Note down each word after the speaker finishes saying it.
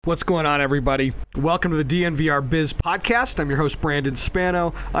What's going on, everybody? Welcome to the DNVR Biz Podcast. I'm your host, Brandon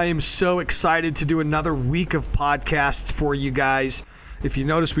Spano. I am so excited to do another week of podcasts for you guys. If you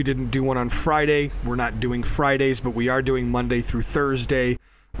notice, we didn't do one on Friday. We're not doing Fridays, but we are doing Monday through Thursday.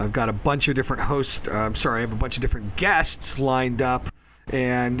 I've got a bunch of different I have a bunch of different guests lined up,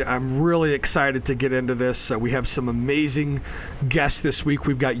 and I'm really excited to get into this. We have some amazing guests this week.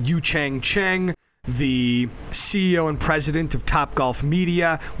 We've got Yu-Chang Cheng, the CEO and president of Topgolf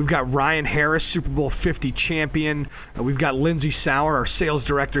Media. We've got Ryan Harris, Super Bowl 50 champion. We've got Lindsay Sauer, our sales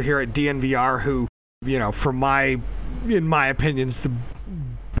director here at DNVR, who, you know, in my opinion, is the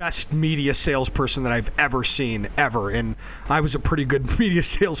best media salesperson that I've ever seen, ever. And I was a pretty good media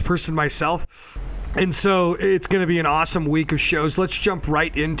salesperson myself. And so it's going to be an awesome week of shows. Let's jump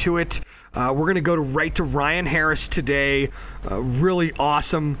right into it. We're going to go right to Ryan Harris today. Really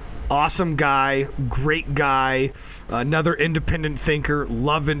awesome guy, great guy, another independent thinker,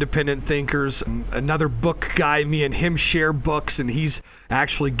 love independent thinkers, another book guy. Me and him share books, and he's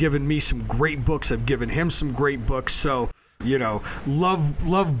actually given me some great books. I've given him some great books. So, you know,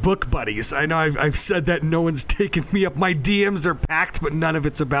 love book buddies. I know I've said that, no one's taken me up. My DMs are packed, but none of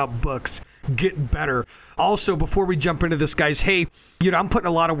it's about books. Get better. Also, before we jump into this, guys, hey, you know, I'm putting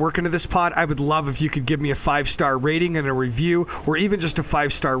a lot of work into this pod. I would love if you could give me a 5-star rating and a review, or even just a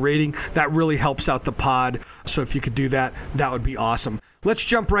 5-star rating. That really helps out the pod. So if you could do that, that would be awesome. Let's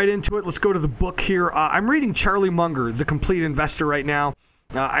jump right into it. Let's go to the book here. I'm reading Charlie Munger, The Complete Investor, right now.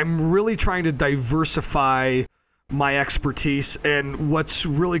 I'm really trying to diversify my expertise, and what's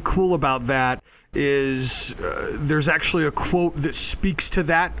really cool about that is there's actually a quote that speaks to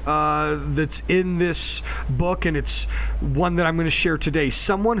that that's in this book, and it's one that I'm going to share today.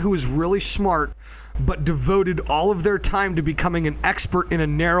 Someone who is really smart but devoted all of their time to becoming an expert in a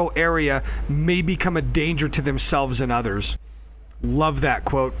narrow area may become a danger to themselves and others. Love that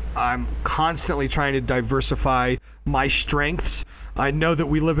quote. I'm constantly trying to diversify my strengths. I know that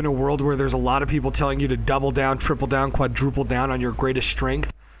we live in a world where there's a lot of people telling you to double down, triple down, quadruple down on your greatest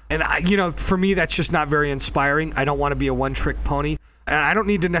strength. And for me, that's just not very inspiring. I don't want to be a one-trick pony. And I don't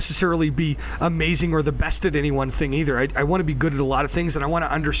need to necessarily be amazing or the best at any one thing either. I want to be good at a lot of things, and I want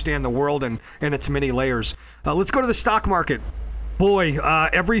to understand the world and its many layers. Let's go to the stock market. Boy,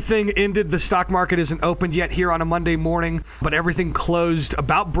 everything ended. The stock market isn't opened yet here on a Monday morning, but everything closed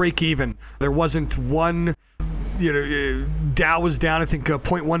about break even. There wasn't one, Dow was down, I think,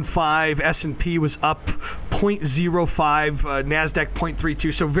 0.15. S&P was up 0.05. NASDAQ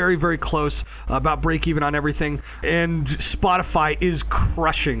 0.32. So very, very close, about break even on everything. And Spotify is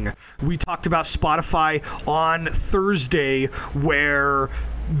crushing. We talked about Spotify on Thursday, where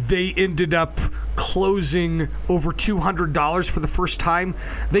they ended up closing over $200 for the first time.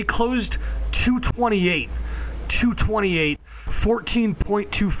 They closed 228,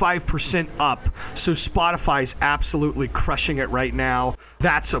 14.25% up. So Spotify's absolutely crushing it right now.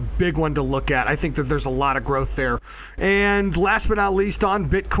 That's a big one to look at. I think that there's a lot of growth there. And last but not least, on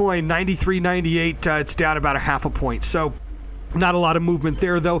Bitcoin, 93.98, it's down about a half a point. So not a lot of movement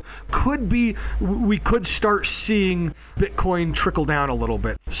there, though. We could start seeing Bitcoin trickle down a little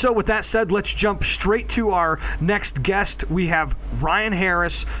bit. So with that said, let's jump straight to our next guest. We have Ryan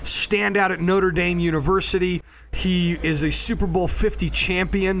Harris, standout at Notre Dame University. He is a Super Bowl 50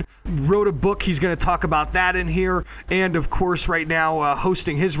 champion, wrote a book. He's going to talk about that in here. And of course, right now,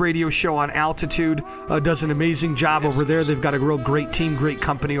 hosting his radio show on Altitude, does an amazing job over there. They've got a real great team, great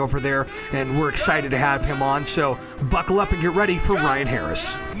company over there, and we're excited to have him on. So buckle up and get ready for Ryan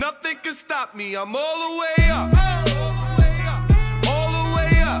Harris. Nothing can stop me. I'm all the way up. All the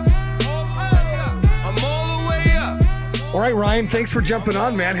way up. I'm all the way up. All right, Ryan, thanks for jumping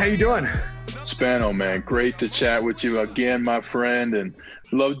on, man. How you doing? Spano, man, great to chat with you again, my friend, and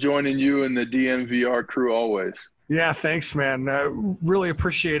love joining you and the DNVR crew always. Yeah, thanks, man. Really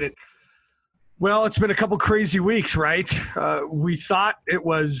appreciate it. Well, it's been a couple crazy weeks, right? We thought it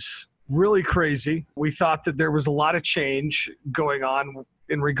was really crazy. We thought that there was a lot of change going on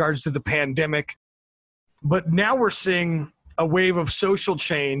in regards to the pandemic, but now we're seeing a wave of social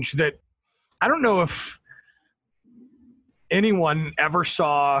change that I don't know if anyone ever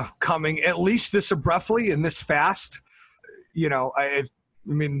saw coming, at least this abruptly and this fast. I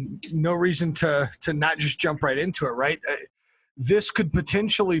mean, no reason to not just jump right into it, right? This could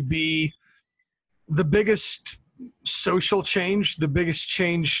potentially be the biggest social change, the biggest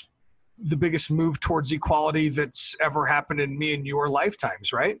move towards equality that's ever happened in me and your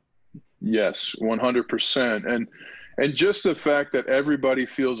lifetimes, right? Yes, 100%. And just the fact that everybody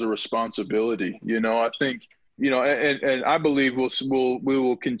feels a responsibility, I think, and I believe we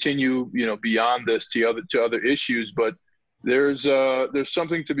will continue, beyond this to other issues, but There's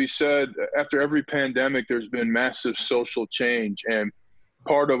something to be said. After every pandemic, there's been massive social change, and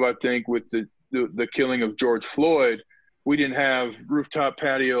part of, I think, with the killing of George Floyd, we didn't have rooftop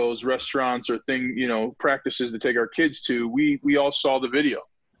patios, restaurants, or practices to take our kids to. We all saw the video,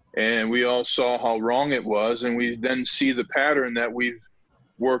 and we all saw how wrong it was, and we then see the pattern that we've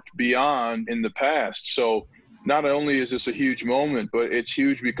worked beyond in the past. So not only is this a huge moment, but it's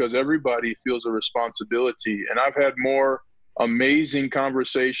huge because everybody feels a responsibility. And I've had more amazing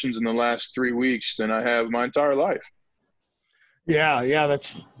conversations in the last 3 weeks than I have my entire life. Yeah,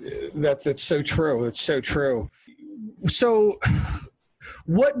 that's so true. It's so true. So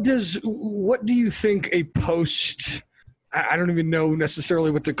what do you think a post, I don't even know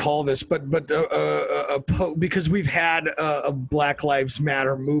necessarily what to call this, but because we've had a Black Lives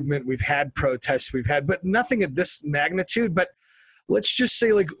Matter movement, we've had protests, but nothing at this magnitude. But let's just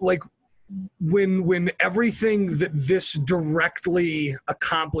say like when everything that this directly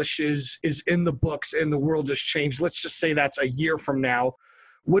accomplishes is in the books and the world has changed, let's just say that's a year from now,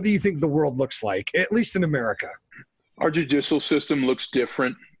 what do you think the world looks like, at least in America? Our judicial system looks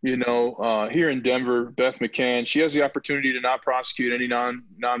different. Here in Denver, Beth McCann, she has the opportunity to not prosecute any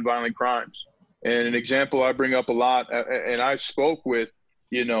nonviolent crimes. And an example I bring up a lot, and I spoke with,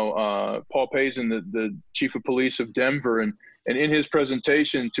 Paul Pazin, the chief of police of Denver, and in his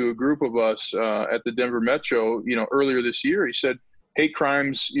presentation to a group of us at the Denver Metro, earlier this year, he said hate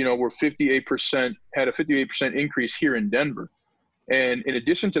crimes, were 58%, had a 58% increase here in Denver. And in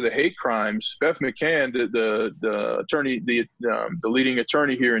addition to the hate crimes, Beth McCann, the attorney, the leading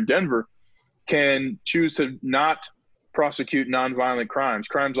attorney here in Denver, can choose to not prosecute nonviolent crimes.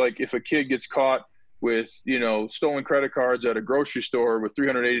 Crimes like if a kid gets caught with, stolen credit cards at a grocery store with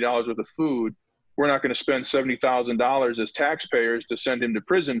 $380 worth of food, we're not going to spend $70,000 as taxpayers to send him to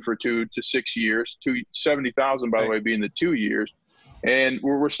prison for 2 to 6 years. $70,000, by the way, being the 2 years. And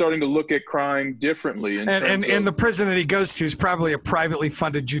we're starting to look at crime differently. And the prison that he goes to is probably a privately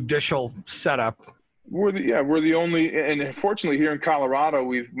funded judicial setup. We're the only, and unfortunately here in Colorado,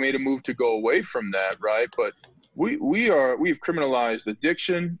 we've made a move to go away from that, right? But we've criminalized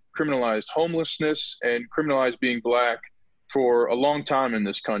addiction, criminalized homelessness, and criminalized being Black for a long time in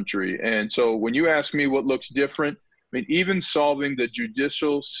this country. And so when you ask me what looks different, I mean, even solving the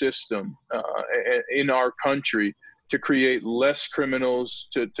judicial system in our country to create less criminals,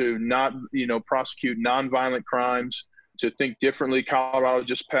 to not, prosecute nonviolent crimes, to think differently. Colorado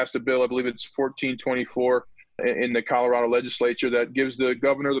just passed a bill, I believe it's 1424 in the Colorado legislature, that gives the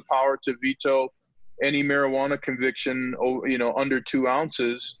governor the power to veto any marijuana conviction, under 2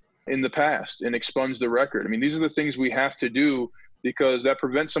 ounces in the past, and expunge the record. I mean, these are the things we have to do because that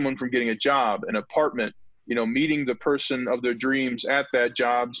prevents someone from getting a job, an apartment, meeting the person of their dreams at that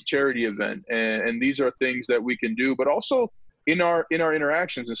job's charity event. And these are things that we can do, but also in our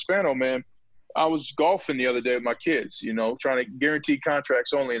interactions. In Spano, man, I was golfing the other day with my kids, trying to guarantee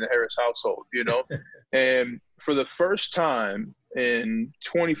contracts only in the Harris household, and for the first time in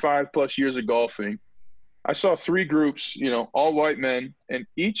 25 plus years of golfing, I saw 3 groups, all white men, and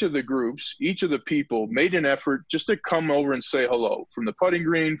each of the people made an effort just to come over and say hello from the putting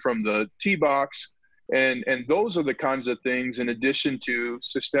green, from the tee box. And those are the kinds of things, in addition to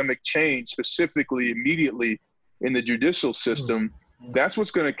systemic change, specifically immediately in the judicial system, that's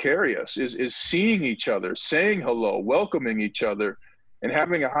what's going to carry us is seeing each other, saying hello, welcoming each other, and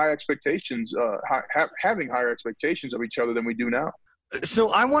having higher expectations of each other than we do now. So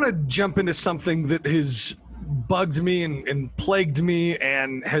I want to jump into something that has bugged me and plagued me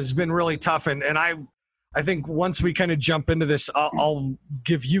and has been really tough. And I think once we kind of jump into this, I'll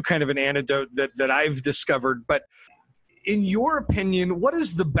give you kind of an anecdote that I've discovered. But in your opinion, what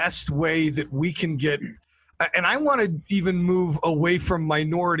is the best way that we can get, and I want to even move away from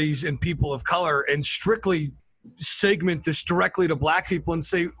minorities and people of color and strictly segment this directly to Black people and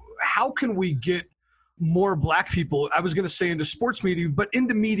say, how can we get more Black people, I was going to say into sports media, but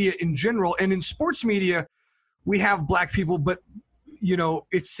into media in general? And in sports media, we have Black people, but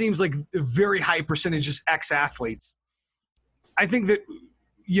it seems like a very high percentage is ex-athletes. I think that,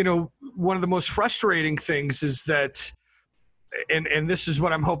 one of the most frustrating things is that, and this is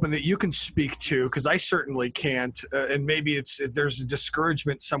what I'm hoping that you can speak to, because I certainly can't, and maybe there's a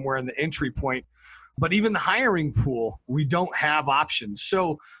discouragement somewhere in the entry point, but even the hiring pool, we don't have options.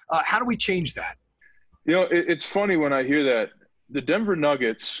 So how do we change that? It's funny when I hear that. The Denver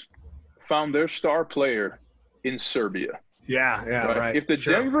Nuggets found their star player in Serbia. Yeah, right. If the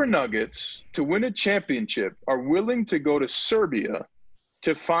Denver Nuggets, to win a championship, are willing to go to Serbia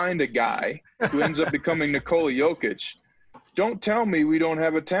to find a guy who ends up becoming Nikola Jokic, don't tell me we don't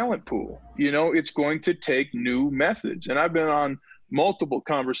have a talent pool. You know, it's going to take new methods. And I've been on multiple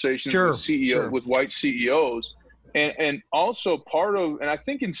conversations with white CEOs. And also part of, and I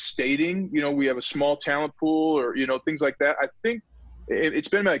think in stating, you know, we have a small talent pool or, you know, things like that. I think it's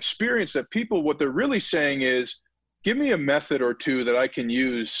been my experience that people, what they're really saying is, give me a method or two that I can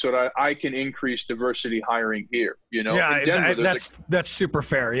use so that I can increase diversity hiring here. You know, yeah, in Denver, that's super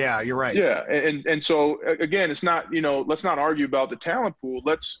fair. Yeah, you're right. Yeah, and so again, it's not, you know, let's not argue about the talent pool.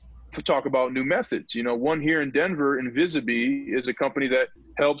 Let's talk about new methods. You know, one here in Denver, Invisibee, is a company that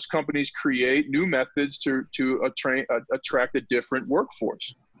helps companies create new methods to attract a different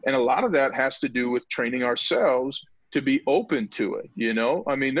workforce, and a lot of that has to do with training ourselves to be open to it. You know,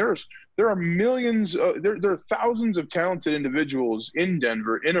 I mean, there are millions, there are thousands of talented individuals in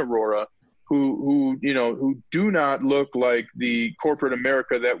Denver, in Aurora, who you know, who do not look like the corporate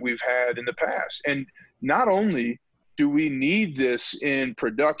America that we've had in the past. And not only do we need this in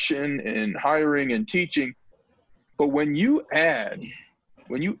production and hiring and teaching, but when you add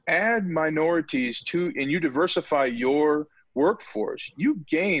minorities to, and you diversify your workforce, you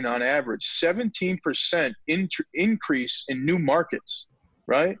gain on average 17% increase in new markets,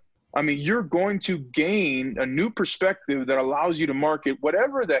 right? I mean, you're going to gain a new perspective that allows you to market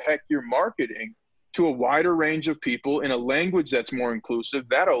whatever the heck you're marketing to a wider range of people in a language that's more inclusive.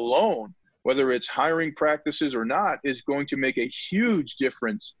 That alone, whether it's hiring practices or not, is going to make a huge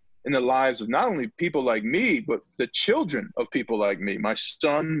difference in the lives of not only people like me, but the children of people like me, my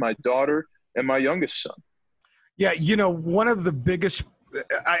son, my daughter, and my youngest son. Yeah, you know, one of the biggest,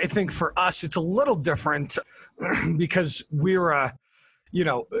 I think for us, it's a little different because we're you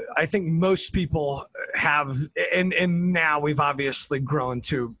know, I think most people have, and now we've obviously grown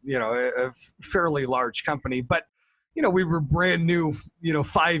to, you know, a fairly large company, but, you know, we were brand new, you know,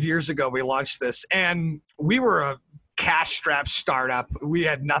 5 years ago, we launched this, and we were a cash-strapped startup. We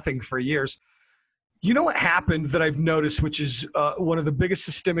had nothing for years. You know what happened that I've noticed, which is one of the biggest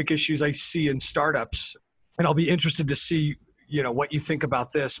systemic issues I see in startups, and I'll be interested to see, you know, what you think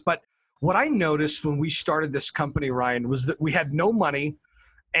about this, but what I noticed when we started this company, Ryan, was that we had no money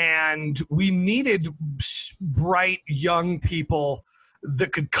and we needed bright young people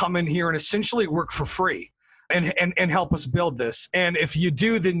that could come in here and essentially work for free and help us build this. And if you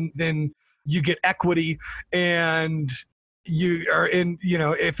do, then you get equity and you are in, you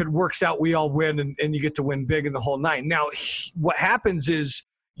know, if it works out, we all win and you get to win big in the whole nine. Now, what happens is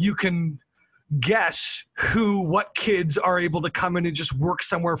you can guess what kids are able to come in and just work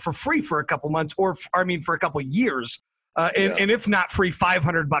somewhere for free for a couple months, or for a couple years. And if not free,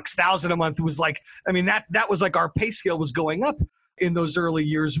 $500, $1,000 a month was like, I mean, that was like our pay scale was going up in those early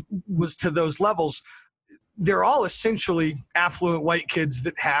years, was to those levels. They're all essentially affluent white kids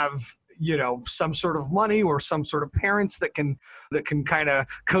that have, you know, some sort of money or some sort of parents that can kind of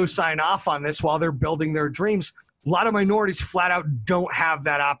co-sign off on this while they're building their dreams. A lot of minorities flat out don't have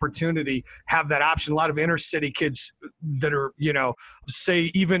that opportunity, have that option. A lot of inner city kids that are, you know,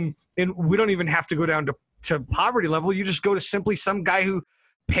 say even, and we don't even have to go down to poverty level. You just go to simply some guy who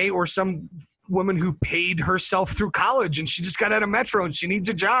or some woman who paid herself through college and she just got out of Metro and she needs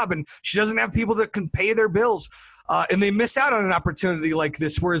a job and she doesn't have people that can pay their bills. And they miss out on an opportunity like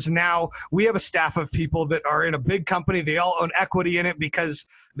this, whereas now we have a staff of people that are in a big company. They all own equity in it because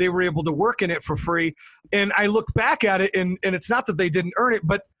they were able to work in it for free. And I look back at it, and it's not that they didn't earn it,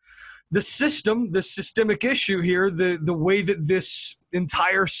 but the systemic issue here, the way that this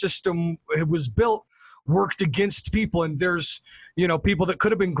entire system was built worked against people. And there's, you know, people that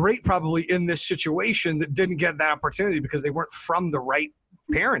could have been great probably in this situation that didn't get that opportunity because they weren't from the right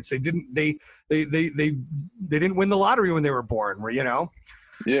parents. They didn't win the lottery when they were born, you know?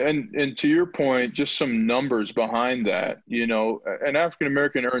 Yeah. And to your point, just some numbers behind that, you know, an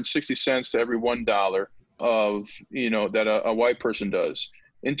African-American earns 60 cents to every $1 of, you know, that a white person does.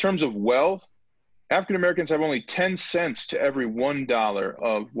 In terms of wealth, African-Americans have only 10 cents to every $1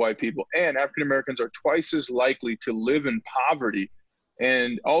 of white people. And African-Americans are twice as likely to live in poverty.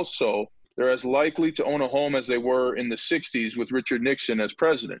 And also, they're as likely to own a home as they were in the 60s with Richard Nixon as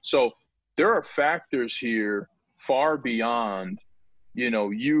president. So there are factors here far beyond, you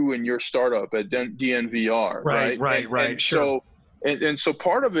know, you and your startup at DNVR. Right. Sure. So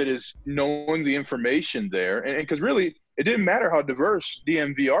part of it is knowing the information there. And because really, it didn't matter how diverse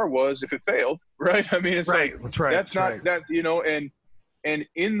DNVR was if it failed, right? I mean, it's right. Like, that's right. That's not right. that, you know, and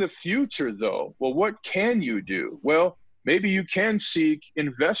in the future though, well, what can you do? Well, maybe you can seek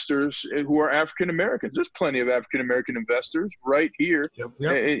investors who are African-Americans. There's plenty of African-American investors right here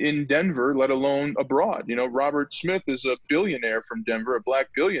in Denver, let alone abroad. You know, Robert Smith is a billionaire from Denver, a black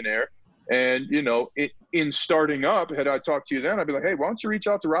billionaire. And, you know, in starting up, had I talked to you then, I'd be like, hey, why don't you reach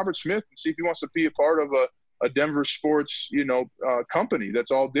out to Robert Smith and see if he wants to be a part of a Denver sports, company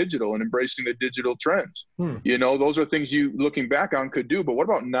that's all digital and embracing the digital trends. Those are things you, looking back on, could do. But what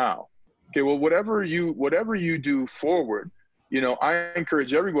about now? Okay, well, whatever you do forward, I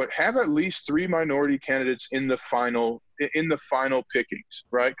encourage everyone, have at least 3 minority candidates in the final pickings,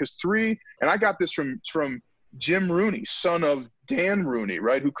 right? Because 3, and I got this from Jim Rooney, son of Dan Rooney,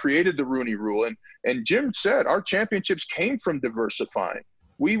 right, who created the Rooney Rule. And Jim said our championships came from diversifying.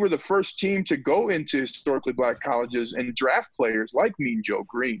 We were the first team to go into historically black colleges and draft players like Mean Joe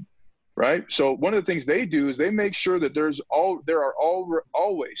Green, right? So one of the things they do is they make sure that there are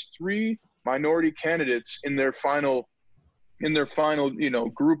always 3 minority candidates in their final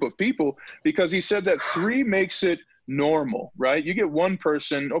group of people, because he said that 3 makes it normal, right? You get 1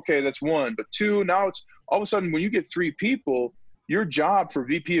 person, okay, that's 1, but 2, now it's all of a sudden when you get 3 people, your job for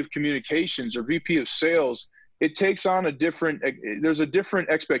VP of communications or VP of sales, it takes on there's a different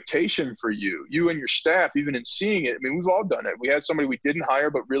expectation for you and your staff, even in seeing it. I mean, we've all done it. We had somebody we didn't hire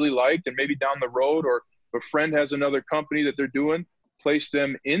but really liked, and maybe down the road, or a friend has another company that they're doing, place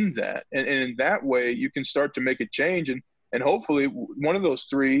them in that. And in that way, you can start to make a change. And hopefully one of those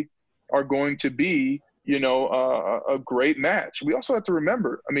 3 are going to be, a great match. We also have to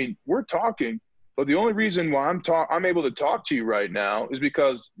remember, I mean, we're talking, but the only reason why I'm able to talk to you right now is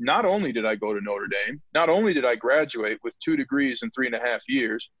because not only did I go to Notre Dame, not only did I graduate with 2 degrees in 3.5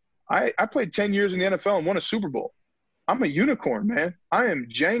 years, I played 10 years in the NFL and won a Super Bowl. I'm a unicorn, man. I am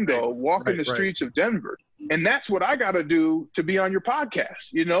Django walking the streets of Denver. And that's what I got to do to be on your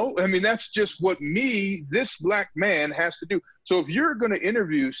podcast. I mean, that's just what this black man has to do. So if you're going to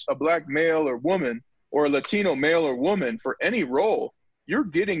interview a black male or woman, or a Latino male or woman for any role, you're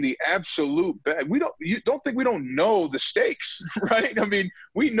getting the absolute best. You don't think we don't know the stakes, right? I mean,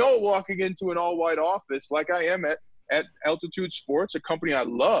 we know walking into an all-white office like I am at Altitude Sports, a company I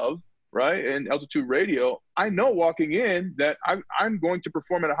love, right, and Altitude Radio, I know walking in that I'm going to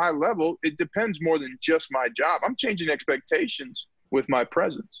perform at a high level. It depends more than just my job. I'm changing expectations with my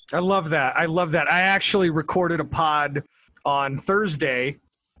presence. I love that. I actually recorded a pod on Thursday,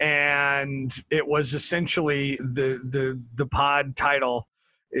 and it was essentially the pod title.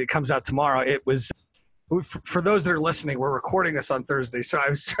 It comes out tomorrow. It was, for those that are listening, we're recording this on Thursday, so I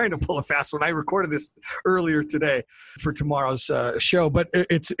was trying to pull a fast one. I recorded this earlier today for tomorrow's show, but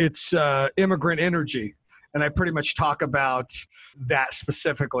it's immigrant energy, and I pretty much talk about that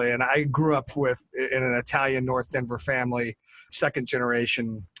specifically. And I grew up in an Italian North Denver family, 2nd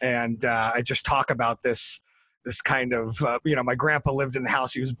generation, and I just talk about this kind of, my grandpa lived in the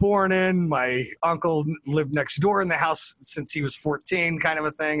house he was born in. My uncle lived next door in the house since he was 14, kind of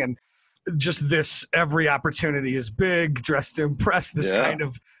a thing. And just every opportunity is big, dressed to impress, this kind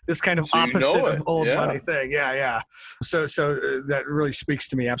of so opposite of old money thing. Yeah. So that really speaks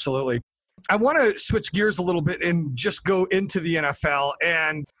to me. Absolutely. I want to switch gears a little bit and just go into the NFL.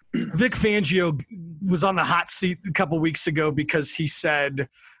 And Vic Fangio was on the hot seat a couple weeks ago because he said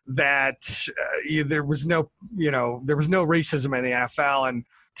that there was no racism in the NFL. And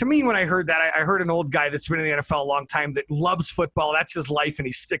to me, when I heard that, I heard an old guy that's been in the NFL a long time that loves football. That's his life, and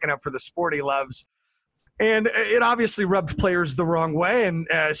he's sticking up for the sport he loves. And it obviously rubbed players the wrong way, and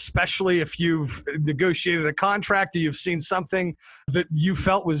especially if you've negotiated a contract or you've seen something that you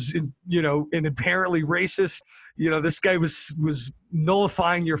felt was, inherently racist. This guy was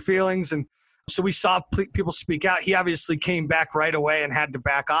nullifying your feelings, and so we saw people speak out. He obviously came back right away and had to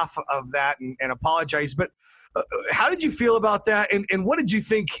back off of that and apologize. But how did you feel about that? And what did you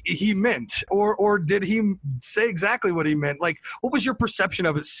think he meant? Or did he say exactly what he meant? Like, what was your perception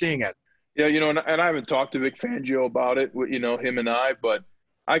of it, seeing it? Yeah, and I haven't talked to Vic Fangio about it, him and I, but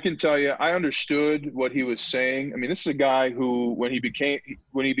I can tell you, I understood what he was saying. I mean, this is a guy who, when he became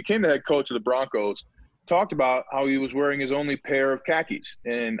the head coach of the Broncos, talked about how he was wearing his only pair of khakis.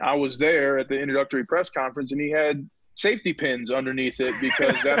 And I was there at the introductory press conference, and he had safety pins underneath it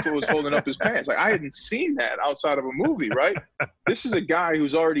because that's what was holding up his pants. Like, I hadn't seen that outside of a movie, right? This is a guy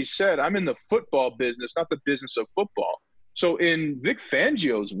who's already said, I'm in the football business, not the business of football. So in Vic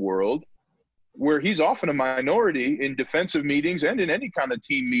Fangio's world, where he's often a minority in defensive meetings and in any kind of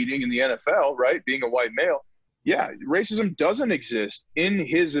team meeting in the NFL, right, being a white male, yeah, racism doesn't exist in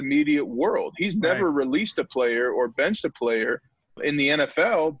his immediate world. He's never released a player or benched a player in the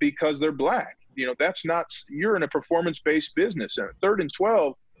NFL because they're black. That's not – you're in a performance-based business. And 3rd and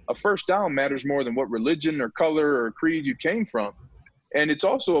 12, a first down matters more than what religion or color or creed you came from. And it's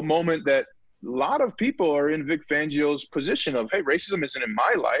also a moment that a lot of people are in Vic Fangio's position of, hey, racism isn't in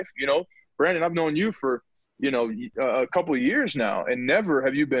my life. Brandon, I've known you for, a couple of years now, and never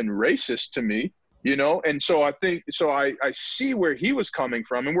have you been racist to me. you know? And so I think, I see where he was coming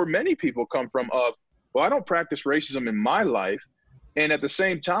from and where many people come from of, well, I don't practice racism in my life. And at the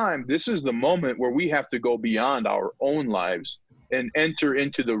same time, this is the moment where we have to go beyond our own lives and enter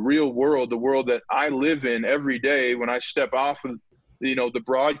into the real world, the world that I live in every day when I step off of, you know, the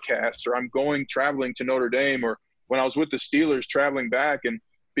broadcast, or I'm traveling to Notre Dame, or when I was with the Steelers traveling back and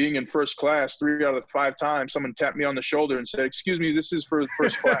being in first class 3 out of the 5 times, someone tapped me on the shoulder and said, "Excuse me, this is for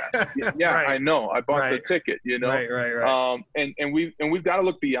first class." Yeah, Right. I know. I bought the ticket, you know? Right. And we've got to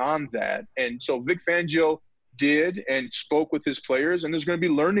look beyond that. And so Vic Fangio did and spoke with his players, and there's going to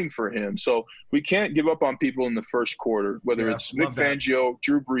be learning for him. So we can't give up on people in the first quarter, whether it's Vic Fangio,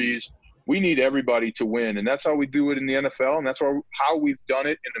 Drew Brees. We need everybody to win, and that's how we do it in the NFL, and that's how we've done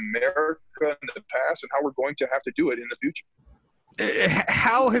it in America in the past, and how we're going to have to do it in the future.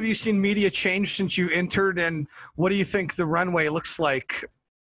 How have you seen media change since you entered, and what do you think the runway looks like,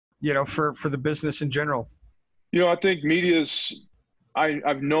 you know, for the business in general? You know, I think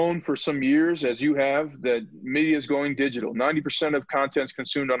I've known for some years, as you have, that media is going digital. 90% of content is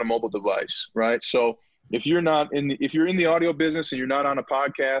consumed on a mobile device, right? So if you're in the audio business and you're not on a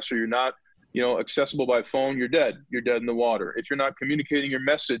podcast, or you're not, you know, accessible by phone, you're dead. You're dead in the water. If you're not communicating your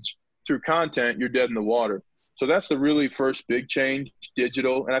message through content, you're dead in the water. So that's the really first big change,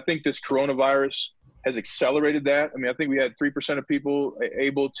 digital. And I think this coronavirus has accelerated that. I mean, I think we had 3% of people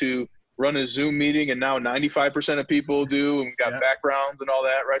able to run a Zoom meeting, and now 95% of people do, and we've got backgrounds and all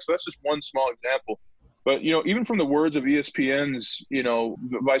that, right? So that's just one small example. But, you know, even from the words of ESPN's, you know,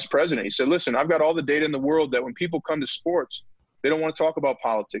 vice president, he said, listen, I've got all the data in the world that when people come to sports, they don't want to talk about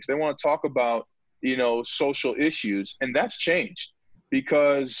politics. They want to talk about, you know, social issues. And that's changed,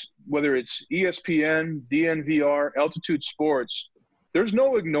 because whether it's ESPN, DNVR, Altitude Sports, there's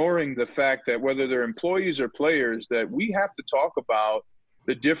no ignoring the fact that whether they're employees or players, that we have to talk about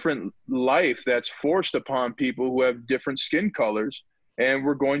the different life that's forced upon people who have different skin colors. And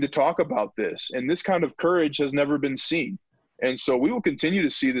we're going to talk about this. And this kind of courage has never been seen. And so we will continue to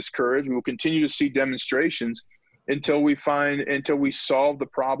see this courage. We will continue to see demonstrations until we solve the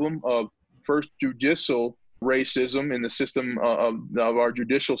problem of first judicial racism in the system of our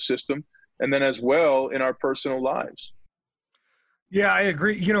judicial system, and then as well in our personal lives. Yeah, I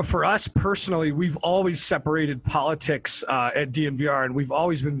agree. You know, for us personally, we've always separated politics at DNVR, and we've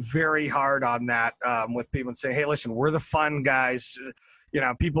always been very hard on that with people and say, hey, listen, we're the fun guys. You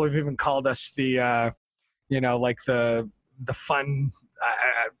know, people have even called us the, you know, like the fun,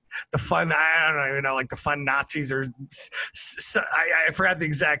 I don't even know, like the fun Nazis, or I forgot the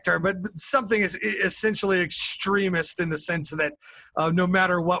exact term, but something is essentially extremist in the sense that no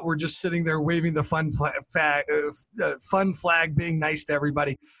matter what, we're just sitting there waving the fun flag, being nice to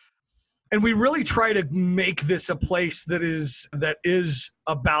everybody. And we really try to make this a place that is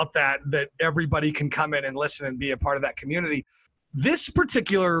about that everybody can come in and listen and be a part of that community. This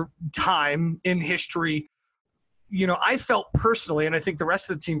particular time in history, you know, I felt personally, and I think the rest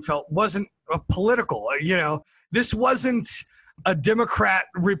of the team felt, wasn't a political, you know, this wasn't a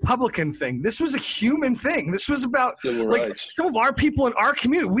Democrat-Republican thing. This was a human thing. This was about like some of our people in our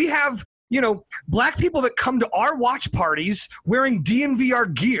community. We have, you know, black people that come to our watch parties wearing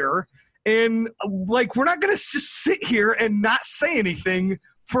DNVR gear, and like, we're not going to just sit here and not say anything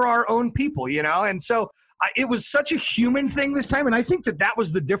for our own people, you know? And so it was such a human thing this time. And I think that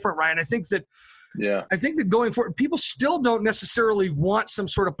was the different, Ryan. I think that going forward, people still don't necessarily want some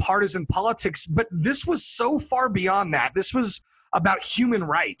sort of partisan politics, but this was so far beyond that. This was about human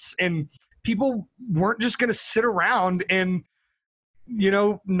rights, and people weren't just going to sit around and, you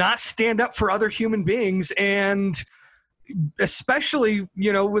know, not stand up for other human beings. And especially,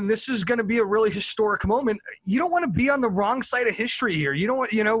 you know, when this is going to be a really historic moment, you don't want to be on the wrong side of history here. You don't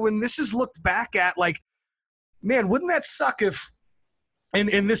want, you know, when this is looked back at, like, man, wouldn't that suck if, and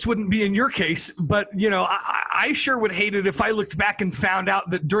this wouldn't be in your case, but, you know, I sure would hate it if I looked back and found out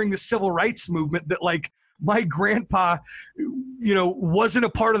that during the civil rights movement that, like, my grandpa, you know, wasn't a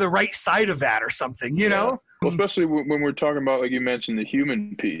part of the right side of that or something, you know? Well, especially when we're talking about, like you mentioned, the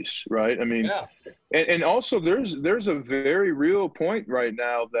human piece, right? I mean, and also there's a very real point right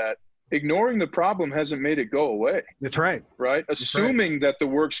now that ignoring the problem hasn't made it go away. That's right. Right? Assuming that the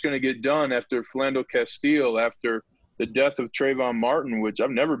work's going to get done after Philando Castile, after the death of Trayvon Martin, which I've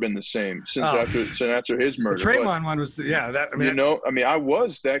never been the same since after his murder. The Trayvon one was, I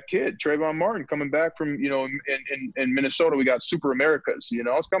was that kid, Trayvon Martin, coming back from, you know, in Minnesota, we got Super Americas. You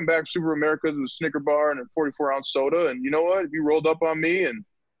know, I was coming back Super Americas with a Snicker bar and a 44-ounce soda, and you know what? If you rolled up on me and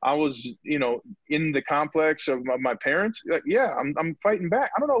I was, you know, in the complex of my parents, like, I'm fighting back.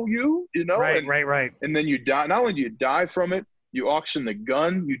 I don't know you, you know. Right. And then you die. Not only do you die from it, You auction the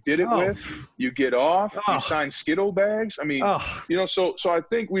gun you did it Oh. with. You get off. Oh. You sign Skittle bags. I mean, Oh, so I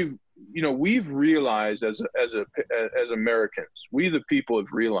think we've realized as Americans, we the people have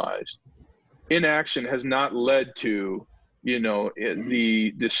realized inaction has not led to,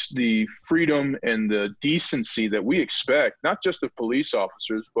 the freedom and the decency that we expect, not just of police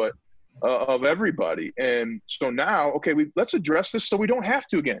officers, but of everybody. And so now, okay, let's address this so we don't have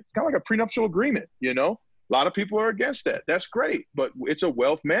to again. It's kind of like a prenuptial agreement, A lot of people are against that. That's great, but it's a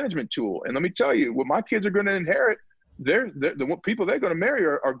wealth management tool. And let me tell you, what my kids are going to inherit, the people they're going to marry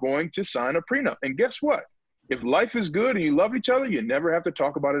are going to sign a prenup. And guess what? If life is good and you love each other, you never have to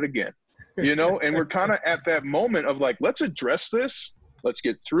talk about it again. And we're kind of at that moment of like, let's address this. Let's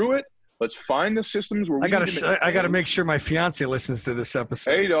get through it. Let's find the systems where I gotta make sure my fiance listens to this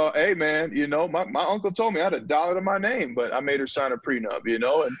episode. Hey man, my uncle told me I had $1 to my name, but I made her sign a prenup, and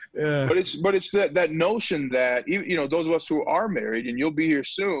Yeah. but it's that notion that those of us who are married, and you'll be here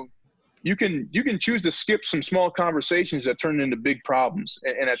soon, you can choose to skip some small conversations that turn into big problems,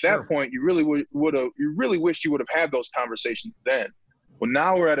 and at Sure. that point you really wish you would have had those conversations then. Well,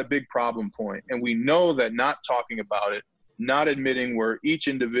 now we're at a big problem point, and we know that not talking about it, not admitting where each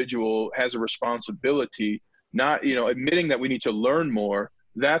individual has a responsibility, not, admitting that we need to learn more,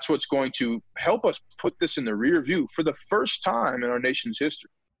 that's what's going to help us put this in the rear view for the first time in our nation's history.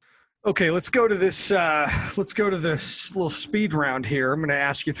 Okay, let's go to this little speed round here. I'm going to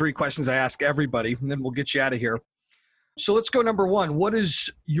ask you 3 questions I ask everybody, and then we'll get you out of here. So let's go number 1. What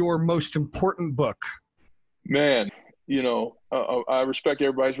is your most important book? Man, I respect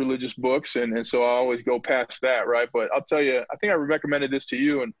everybody's religious books, and so I always go past that, right? But I'll tell you, I think I recommended this to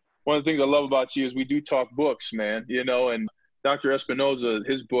you, and one of the things I love about you is we do talk books, man, and Dr. Espinoza,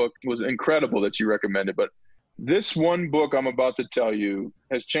 his book was incredible that you recommended. But this one book I'm about to tell you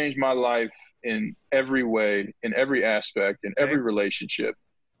has changed my life in every way, in every aspect, in every relationship.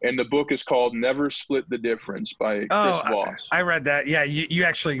 And the book is called Never Split the Difference by Chris Voss. I read that. Yeah, you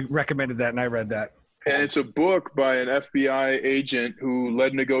actually recommended that, and I read that. And it's a book by an FBI agent who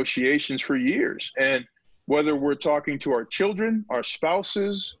led negotiations for years. And whether we're talking to our children, our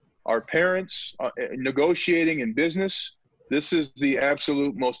spouses, our parents, negotiating in business, this is the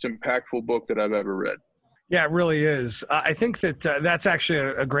absolute most impactful book that I've ever read. Yeah, it really is. I think that that's actually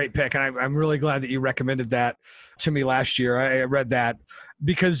a great pick, and I'm really glad that you recommended that to me last year. I read that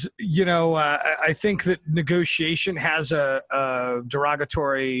because, I think that negotiation has a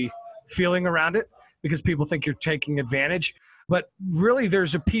derogatory feeling around it, because people think you're taking advantage. But really,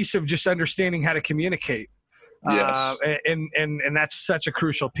 there's a piece of just understanding how to communicate. Yes. And that's such a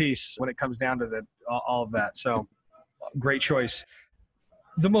crucial piece when it comes down to all of that. So great choice.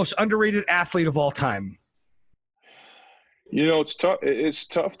 The most underrated athlete of all time. It's tough. It's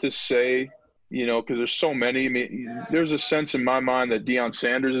tough to say, because there's so many. I mean, there's a sense in my mind that Deion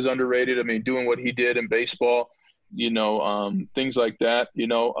Sanders is underrated. I mean, doing what he did in baseball, things like that,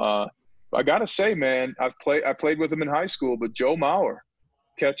 I gotta say, man, I played with him in high school, but Joe Mauer,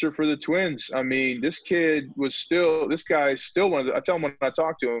 catcher for the Twins. I mean, this guy is still I tell him when I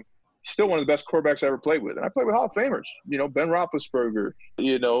talk to him, still one of the best quarterbacks I ever played with. And I played with Hall of Famers, Ben Roethlisberger,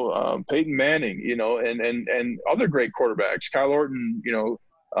 Peyton Manning, and other great quarterbacks, Kyle Orton,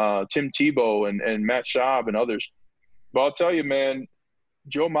 Tim Tebow and Matt Schaub and others. But I'll tell you, man,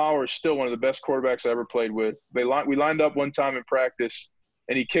 Joe Mauer is still one of the best quarterbacks I ever played with. We lined up one time in practice,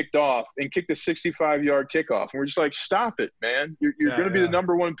 and he kicked a 65-yard kickoff. And we're just like, stop it, man. You're going to be the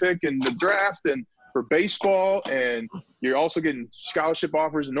number 1 pick in the draft and for baseball, and you're also getting scholarship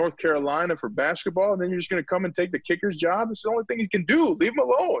offers in North Carolina for basketball, and then you're just going to come and take the kicker's job? It's the only thing he can do. Leave him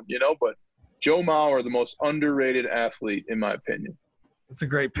alone, But Joe Mauer, the most underrated athlete, in my opinion. That's a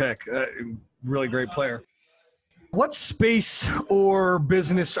great pick. Really great player. What space or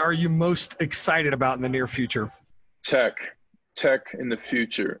business are you most excited about in the near future? Tech in the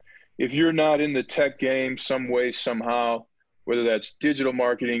future. If you're not in the tech game some way, somehow, whether that's digital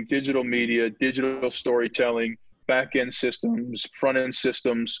marketing, digital media, digital storytelling, back-end systems, front-end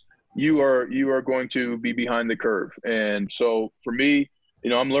systems, you are going to be behind the curve. And so for me,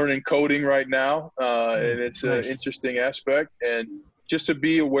 I'm learning coding right now, and it's Nice. an interesting aspect. And just to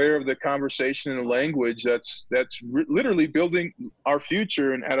be aware of the conversation and the language that's literally building our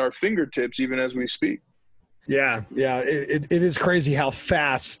future and at our fingertips even as we speak. Yeah. It is crazy how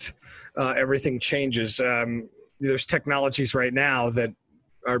fast everything changes. There's technologies right now that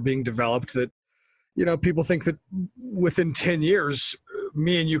are being developed that, people think that within 10 years,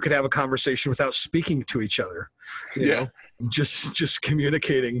 me and you could have a conversation without speaking to each other, you know, just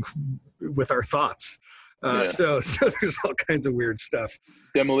communicating with our thoughts. So there's all kinds of weird stuff.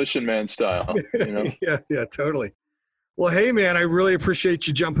 Demolition Man style, Yeah, totally. Well, hey, man, I really appreciate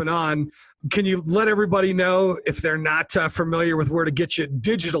you jumping on. Can you let everybody know if they're not familiar with where to get you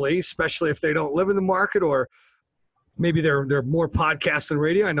digitally, especially if they don't live in the market, or maybe they're more podcasts than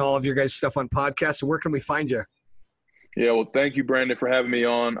radio? I know all of your guys' stuff on podcasts. So where can we find you? Yeah, well, thank you, Brandon, for having me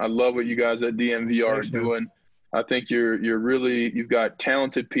on. I love what you guys at DNVR Thanks, are doing. I think you've got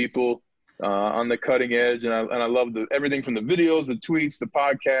talented people on the cutting edge, and I love everything from the videos, the tweets, the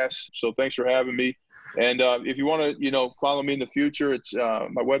podcasts. So thanks for having me. And if you want to, follow me in the future, it's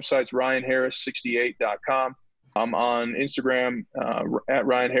my website's ryanharris68.com. I'm on Instagram at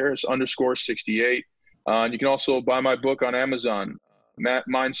ryanharris_68. And you can also buy my book on Amazon,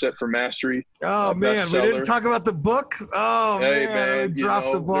 Mindset for Mastery. Oh, man, we didn't talk about the book? Oh, hey, man, we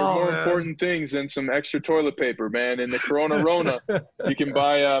dropped the ball. There are more important things than some extra toilet paper, man. In the Corona, you can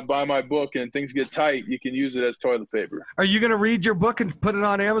buy my book, and things get tight, you can use it as toilet paper. Are you going to read your book and put it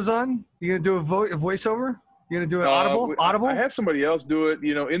on Amazon? You going to do a voiceover? You going to do an Audible? I had somebody else do it,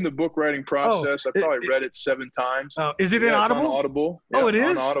 in the book writing process. I probably read it 7 times. Oh, is it in Audible? It's on Audible. Oh, it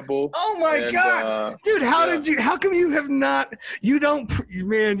is? On Audible. Oh, my God. Dude, how come you have not, you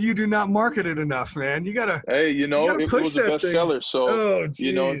do not market it enough, man. You got to. Hey, it was a bestseller. So,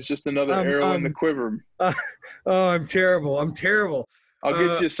 it's just another arrow in the quiver. Oh, I'm terrible. I'll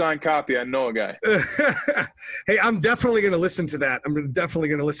get you a signed copy. I know a guy. Hey, I'm definitely going to listen to that.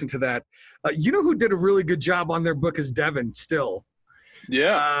 You know who did a really good job on their book is Devin Still.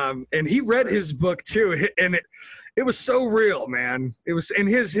 Yeah. And he read his book too. And it was so real, man. It was, and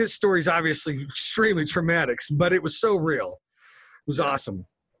his story's obviously extremely traumatic, but it was so real. It was awesome.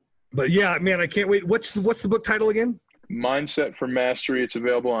 But yeah, man, I can't wait. What's the book title again? Mindset for Mastery. It's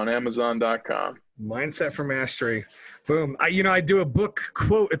available on Amazon.com. Mindset for Mastery. Boom. I do a book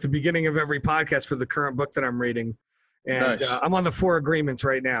quote at the beginning of every podcast for the current book that I'm reading. And nice. I'm on the 4 Agreements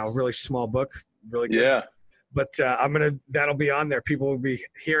right now. Really small book. Really good. Yeah. But that'll be on there. People will be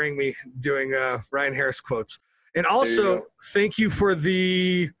hearing me doing Ryan Harris quotes. And also, thank you for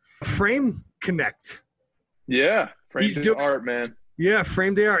the Frame Connect. Yeah. Frames in art, man. Yeah,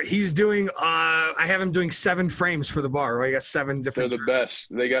 Frame the Art. He's doing I have him doing 7 frames for the bar, right? I got 7 different They're the best.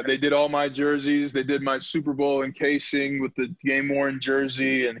 They did all my jerseys. They did my Super Bowl encasing with the game worn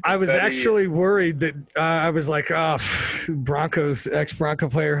jersey, and I was actually worried that I was like, Broncos ex-Bronco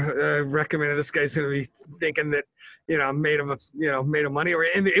player recommended this guy's going to be thinking that made of money,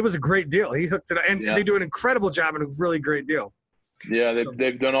 and it was a great deal. He hooked it up, and they do an incredible job and a really great deal. Yeah,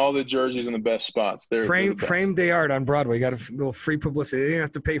 they've done all the jerseys in the best spots. Frame the Art on Broadway. You got a little free publicity. You didn't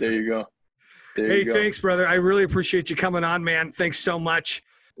have to pay for it. There you go. Hey, thanks, brother. I really appreciate you coming on, man. Thanks so much.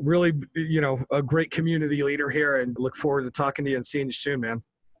 Really, a great community leader here, and look forward to talking to you and seeing you soon, man.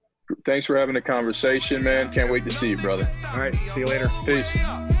 Thanks for having a conversation, man. Can't wait to see you, brother. All right. See you later. Peace.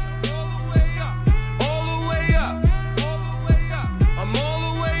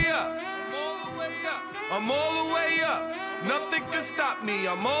 I'm all the way up. Nothing can stop me.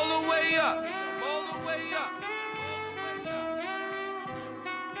 I'm all the way up.